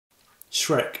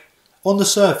Shrek. On the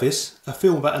surface, a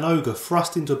film about an ogre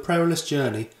thrust into a perilous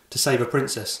journey to save a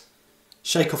princess,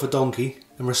 shake off a donkey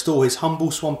and restore his humble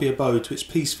swampy abode to its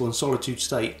peaceful and solitude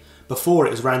state before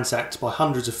it is ransacked by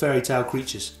hundreds of fairy tale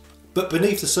creatures. But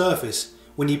beneath the surface,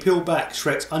 when you peel back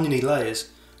Shrek's oniony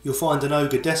layers, you'll find an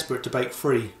ogre desperate to break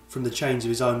free from the chains of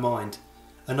his own mind,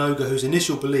 an ogre whose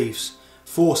initial beliefs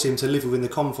force him to live within the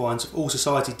confines of all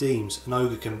society deems an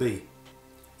ogre can be.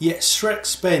 Yet Shrek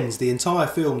spends the entire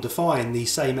film defying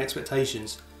these same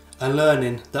expectations and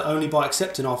learning that only by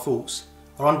accepting our faults,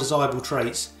 our undesirable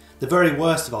traits, the very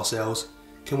worst of ourselves,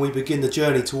 can we begin the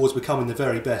journey towards becoming the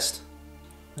very best.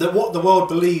 That what the world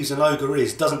believes an ogre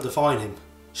is doesn't define him.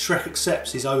 Shrek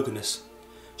accepts his ogreness.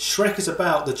 Shrek is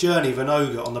about the journey of an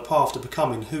ogre on the path to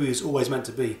becoming who he is always meant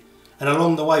to be, and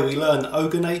along the way we learn that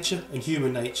ogre nature and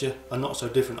human nature are not so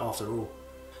different after all.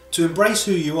 To embrace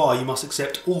who you are, you must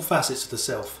accept all facets of the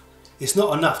self. It's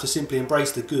not enough to simply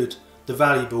embrace the good, the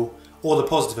valuable, or the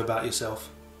positive about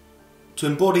yourself. To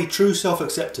embody true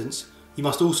self-acceptance, you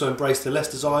must also embrace the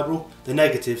less desirable, the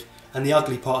negative, and the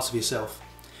ugly parts of yourself.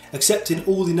 Accepting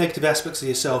all the negative aspects of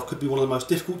yourself could be one of the most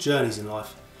difficult journeys in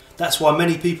life. That's why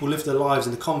many people live their lives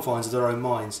in the confines of their own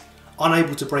minds,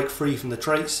 unable to break free from the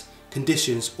traits,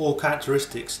 conditions, or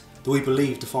characteristics that we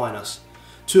believe define us,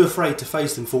 too afraid to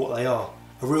face them for what they are,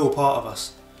 a real part of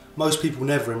us. Most people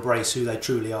never embrace who they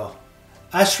truly are.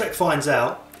 As Shrek finds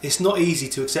out, it's not easy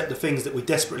to accept the things that we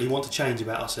desperately want to change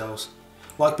about ourselves,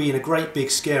 like being a great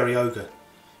big scary ogre.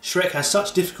 Shrek has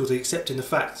such difficulty accepting the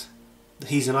fact that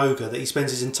he's an ogre that he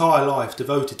spends his entire life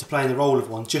devoted to playing the role of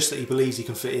one just that he believes he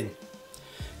can fit in.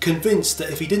 Convinced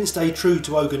that if he didn't stay true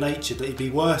to ogre nature that he'd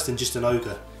be worse than just an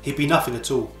ogre, he'd be nothing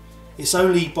at all. It's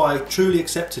only by truly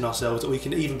accepting ourselves that we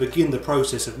can even begin the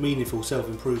process of meaningful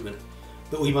self-improvement.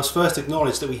 But we must first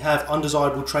acknowledge that we have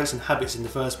undesirable traits and habits in the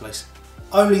first place.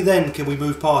 Only then can we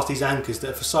move past these anchors that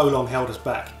have for so long held us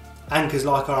back. Anchors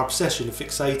like our obsession of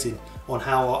fixating on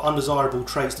how our undesirable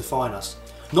traits define us,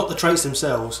 not the traits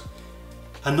themselves,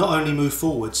 and not only move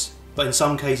forwards, but in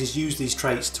some cases use these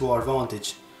traits to our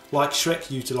advantage, like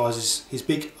Shrek utilises his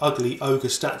big ugly ogre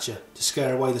stature to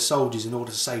scare away the soldiers in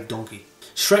order to save Donkey.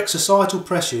 Shrek's societal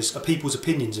pressures are people's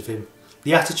opinions of him,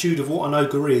 the attitude of what an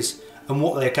ogre is and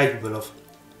what they are capable of.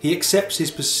 He accepts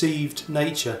his perceived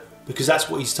nature because that's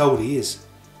what he's told he is.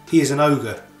 He is an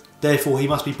ogre, therefore he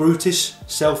must be brutish,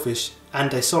 selfish,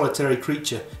 and a solitary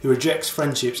creature who rejects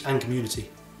friendships and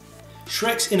community.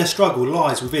 Shrek's inner struggle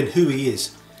lies within who he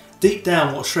is. Deep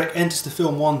down, what Shrek enters the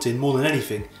film wanting more than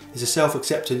anything is a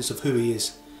self-acceptance of who he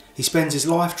is. He spends his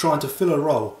life trying to fill a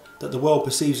role that the world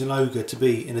perceives an ogre to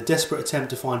be in a desperate attempt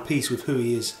to find peace with who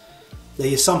he is, that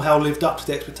he has somehow lived up to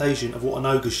the expectation of what an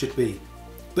ogre should be.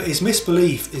 But his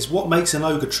misbelief is what makes an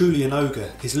ogre truly an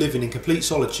ogre is living in complete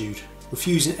solitude,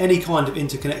 refusing any kind of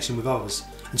interconnection with others,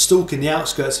 and stalking the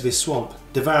outskirts of his swamp,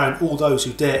 devouring all those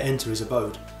who dare enter his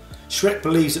abode. Shrek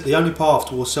believes that the only path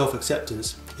towards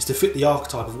self-acceptance is to fit the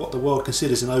archetype of what the world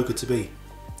considers an ogre to be.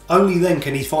 Only then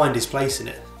can he find his place in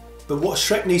it. But what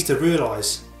Shrek needs to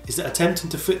realise is that attempting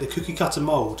to fit the cookie cutter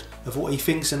mould of what he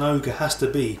thinks an ogre has to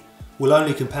be will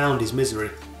only compound his misery,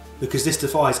 because this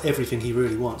defies everything he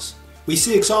really wants. We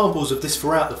see examples of this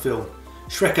throughout the film.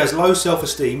 Shrek has low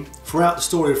self-esteem, throughout the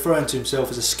story referring to himself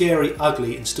as a scary,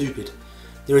 ugly and stupid.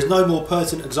 There is no more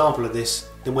pertinent example of this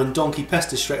than when Donkey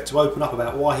pesters Shrek to open up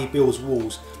about why he builds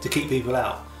walls to keep people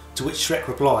out, to which Shrek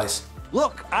replies,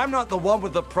 "Look, I'm not the one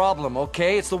with the problem,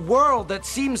 okay? It's the world that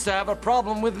seems to have a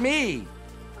problem with me.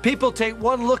 People take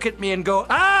one look at me and go,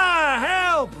 ah,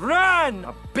 help, run!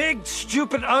 A big,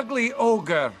 stupid, ugly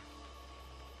ogre."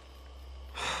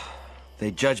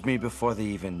 They judge me before they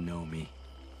even know me.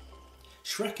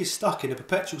 Shrek is stuck in a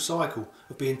perpetual cycle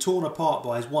of being torn apart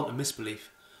by his want and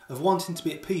misbelief, of wanting to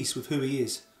be at peace with who he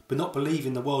is, but not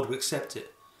believing the world will accept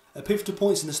it. At pivotal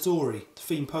points in the story, the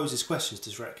theme poses questions to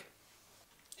Shrek.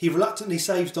 He reluctantly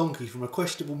saves Donkey from a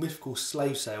questionable mythical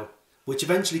slave sale, which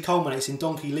eventually culminates in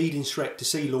Donkey leading Shrek to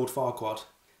see Lord Farquaad.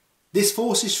 This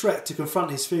forces Shrek to confront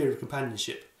his fear of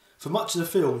companionship. For much of the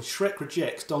film, Shrek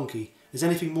rejects Donkey as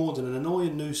anything more than an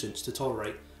annoying nuisance to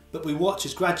tolerate, but we watch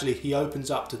as gradually he opens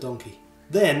up to Donkey.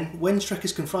 Then, when Shrek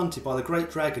is confronted by the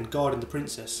great dragon guarding the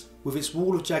princess, with its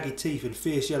wall of jagged teeth and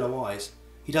fierce yellow eyes,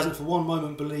 he doesn't for one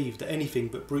moment believe that anything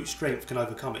but brute strength can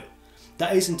overcome it.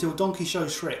 That is until Donkey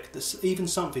shows Shrek that even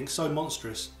something so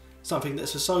monstrous, something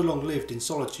that's for so long lived in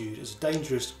solitude as a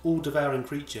dangerous, all-devouring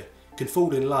creature, can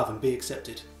fall in love and be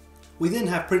accepted. We then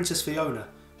have Princess Fiona,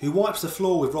 who wipes the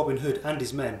floor with Robin Hood and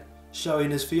his men,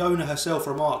 showing, as Fiona herself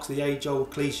remarks, the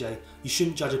age-old cliche, you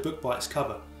shouldn't judge a book by its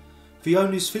cover.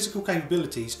 Fiona's physical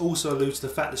capabilities also allude to the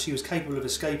fact that she was capable of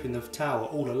escaping the tower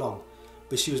all along,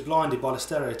 but she was blinded by the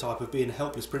stereotype of being a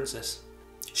helpless princess.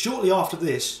 Shortly after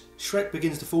this, Shrek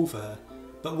begins to fall for her,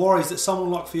 but worries that someone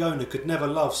like Fiona could never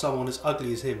love someone as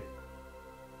ugly as him.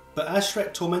 But as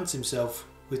Shrek torments himself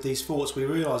with these thoughts, we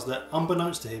realise that,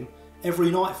 unbeknownst to him,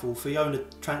 every nightfall Fiona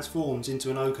transforms into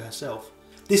an ogre herself.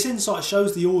 This insight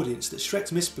shows the audience that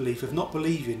Shrek's misbelief of not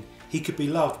believing he could be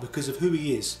loved because of who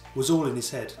he is was all in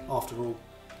his head, after all.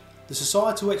 The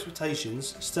societal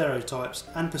expectations, stereotypes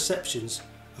and perceptions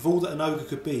of all that an ogre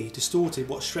could be distorted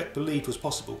what Shrek believed was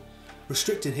possible,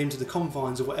 restricting him to the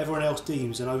confines of what everyone else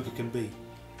deems an ogre can be,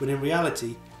 when in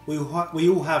reality we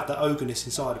all have that ogreness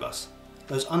inside of us,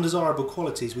 those undesirable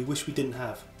qualities we wish we didn't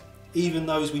have. Even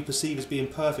those we perceive as being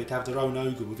perfect have their own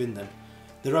ogre within them,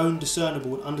 their own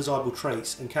discernible and undesirable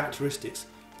traits and characteristics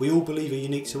we all believe are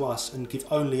unique to us and give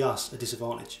only us a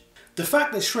disadvantage. The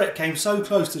fact that Shrek came so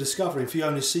close to discovering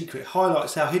Fiona's secret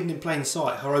highlights how hidden in plain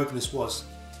sight her ogreness was,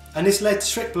 and this led to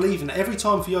Shrek believing that every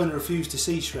time Fiona refused to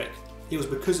see Shrek, it was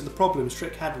because of the problems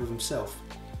Shrek had with himself,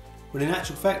 when in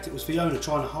actual fact it was Fiona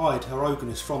trying to hide her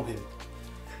ogreness from him.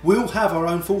 We all have our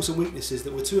own faults and weaknesses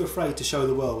that we're too afraid to show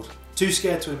the world, too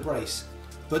scared to embrace,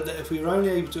 but that if we were only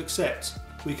able to accept,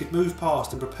 we could move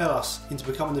past and propel us into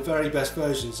becoming the very best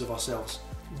versions of ourselves.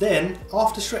 Then,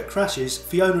 after Shrek crashes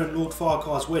Fiona and Lord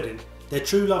Farquhar's wedding, their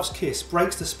true love's kiss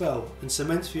breaks the spell and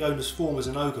cements Fiona's form as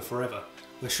an ogre forever,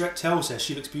 where Shrek tells her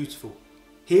she looks beautiful.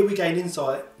 Here we gain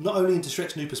insight not only into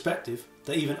Shrek's new perspective,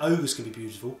 that even ogres can be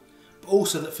beautiful, but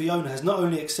also that Fiona has not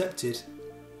only accepted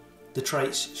the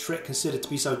traits Shrek considered to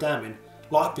be so damning,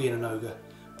 like being an ogre,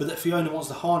 but that Fiona wants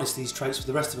to harness these traits for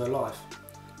the rest of her life.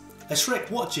 As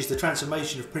Shrek watches the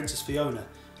transformation of Princess Fiona,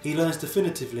 he learns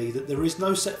definitively that there is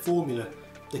no set formula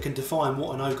that can define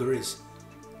what an ogre is.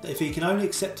 That if he can only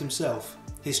accept himself,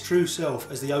 his true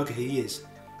self as the ogre he is,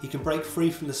 he can break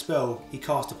free from the spell he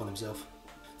cast upon himself.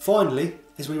 Finally,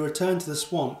 as we return to the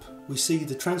swamp, we see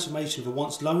the transformation of a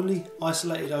once lonely,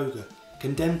 isolated ogre,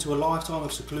 condemned to a lifetime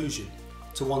of seclusion,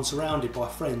 to one surrounded by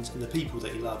friends and the people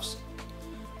that he loves.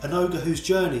 An ogre whose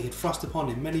journey had thrust upon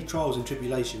him many trials and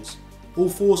tribulations, all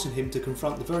forcing him to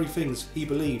confront the very things he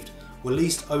believed were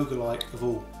least ogre-like of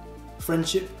all: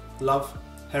 friendship, love,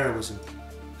 heroism,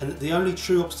 and that the only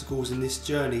true obstacles in this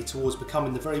journey towards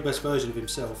becoming the very best version of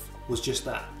himself was just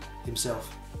that,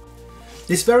 himself.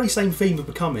 This very same theme of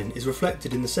becoming is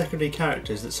reflected in the secondary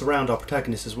characters that surround our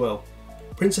protagonist as well.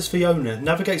 Princess Fiona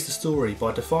navigates the story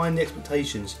by defying the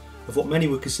expectations of what many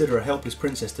would consider a helpless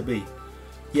princess to be.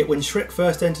 Yet when Shrek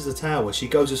first enters the tower, she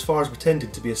goes as far as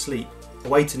pretending to be asleep,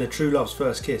 awaiting her true love's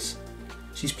first kiss.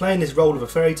 She's playing this role of a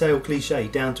fairy tale cliche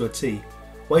down to a T,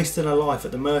 wasting her life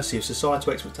at the mercy of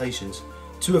societal expectations,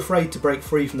 too afraid to break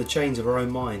free from the chains of her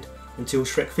own mind, until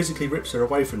Shrek physically rips her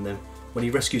away from them when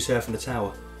he rescues her from the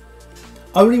tower.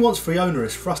 Only once Fiona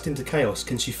is thrust into chaos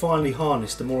can she finally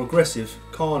harness the more aggressive,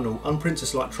 carnal,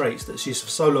 unprincess-like traits that she has for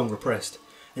so long repressed,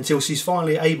 until she's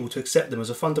finally able to accept them as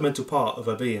a fundamental part of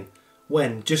her being,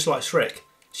 when, just like Shrek,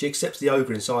 she accepts the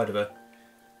ogre inside of her.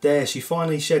 There she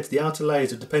finally sheds the outer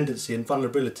layers of dependency and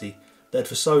vulnerability that had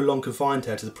for so long confined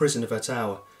her to the prison of her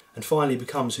tower, and finally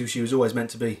becomes who she was always meant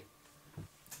to be.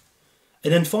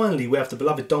 And then finally we have the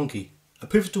beloved donkey, a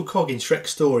pivotal cog in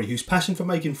Shrek's story whose passion for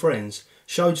making friends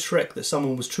showed Shrek that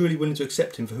someone was truly willing to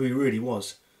accept him for who he really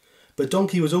was. But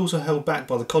Donkey was also held back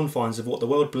by the confines of what the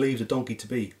world believed a donkey to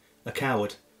be, a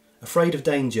coward. Afraid of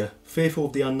danger, fearful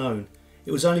of the unknown,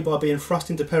 it was only by being thrust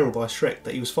into peril by Shrek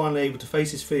that he was finally able to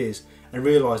face his fears and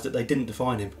realise that they didn't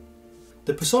define him.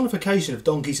 The personification of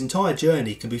Donkey's entire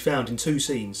journey can be found in two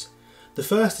scenes. The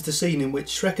first is the scene in which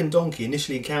Shrek and Donkey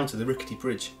initially encounter the rickety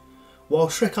bridge. While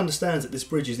Shrek understands that this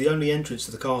bridge is the only entrance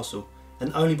to the castle,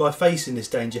 and only by facing this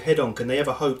danger head on can they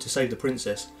ever hope to save the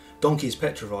princess, Donkey is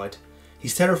petrified.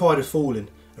 He's terrified of falling,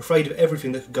 afraid of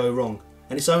everything that could go wrong,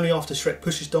 and it's only after Shrek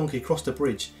pushes Donkey across the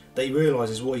bridge that he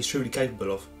realises what he's truly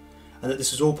capable of, and that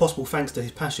this was all possible thanks to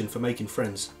his passion for making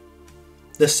friends.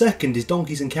 The second is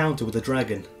Donkey's encounter with the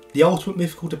dragon, the ultimate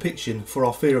mythical depiction for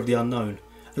our fear of the unknown,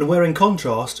 and where in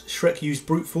contrast Shrek used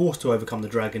brute force to overcome the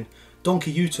dragon,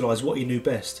 Donkey utilised what he knew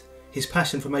best, his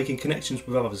passion for making connections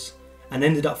with others, and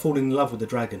ended up falling in love with the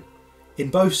dragon. In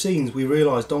both scenes we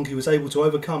realise Donkey was able to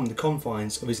overcome the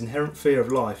confines of his inherent fear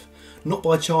of life, not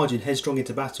by charging headstrong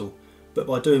into battle, but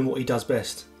by doing what he does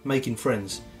best, making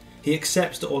friends. He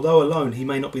accepts that although alone he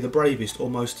may not be the bravest or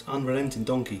most unrelenting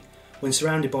donkey, when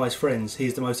surrounded by his friends he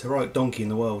is the most heroic donkey in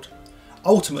the world.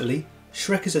 Ultimately,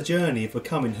 Shrek is a journey of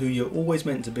becoming who you're always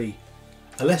meant to be,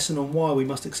 a lesson on why we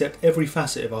must accept every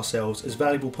facet of ourselves as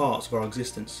valuable parts of our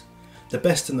existence, the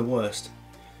best and the worst.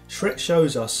 Shrek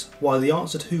shows us why the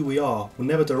answer to who we are will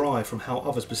never derive from how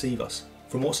others perceive us,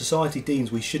 from what society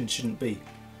deems we should and shouldn't be.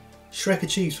 Shrek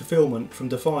achieves fulfilment from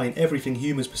defying everything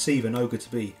humans perceive an ogre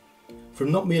to be.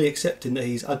 From not merely accepting that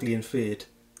he is ugly and feared,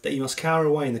 that he must cower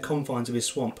away in the confines of his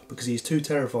swamp because he is too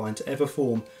terrifying to ever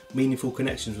form meaningful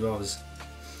connections with others.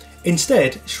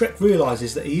 Instead, Shrek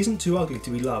realises that he isn't too ugly to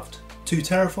be loved, too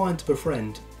terrifying to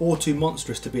befriend, or too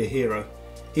monstrous to be a hero.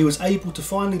 He was able to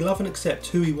finally love and accept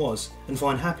who he was and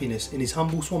find happiness in his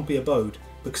humble swampy abode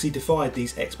because he defied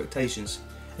these expectations,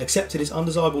 accepted his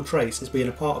undesirable traits as being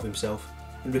a part of himself,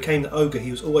 and became the ogre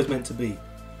he was always meant to be.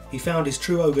 He found his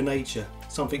true ogre nature,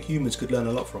 something humans could learn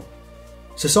a lot from.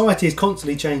 Society is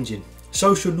constantly changing,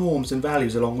 social norms and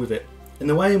values along with it, and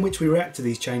the way in which we react to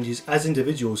these changes as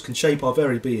individuals can shape our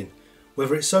very being.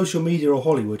 Whether it's social media or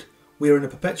Hollywood, we are in a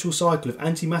perpetual cycle of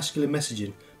anti-masculine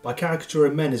messaging by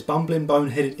caricaturing men as bumbling,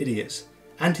 bone-headed idiots,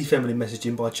 anti-feminine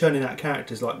messaging by churning out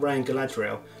characters like Ray and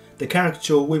Galadriel that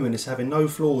caricature women as having no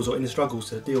flaws or inner struggles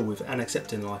to deal with and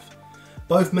accept in life.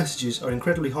 Both messages are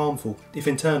incredibly harmful if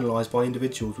internalised by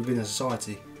individuals within a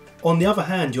society. On the other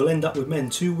hand, you'll end up with men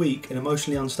too weak and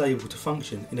emotionally unstable to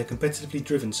function in a competitively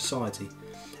driven society.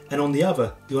 And on the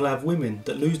other, you'll have women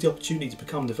that lose the opportunity to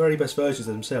become the very best versions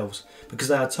of themselves because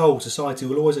they are told society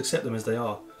will always accept them as they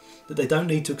are, that they don't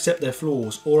need to accept their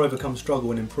flaws or overcome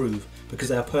struggle and improve because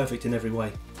they are perfect in every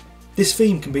way. This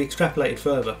theme can be extrapolated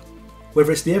further.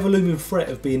 Whether it's the ever-looming threat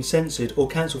of being censored or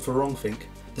cancelled for wrongthink,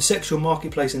 the sexual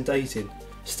marketplace and dating,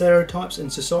 stereotypes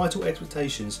and societal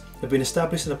expectations have been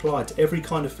established and applied to every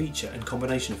kind of feature and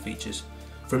combination of features,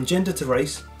 from gender to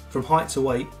race, from height to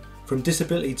weight, from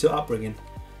disability to upbringing.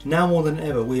 Now more than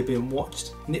ever we are being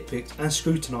watched, nitpicked and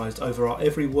scrutinised over our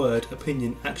every word,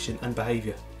 opinion, action and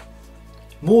behaviour.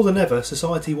 More than ever,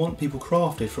 society wants people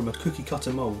crafted from a cookie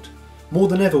cutter mould. More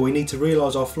than ever we need to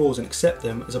realise our flaws and accept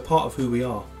them as a part of who we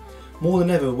are. More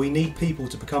than ever we need people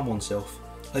to become oneself.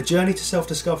 A journey to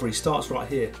self-discovery starts right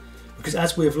here, because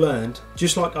as we have learned,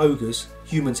 just like ogres,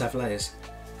 humans have layers.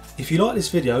 If you like this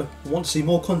video and want to see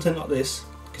more content like this,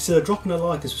 consider dropping a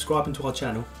like and subscribing to our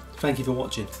channel. Thank you for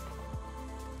watching.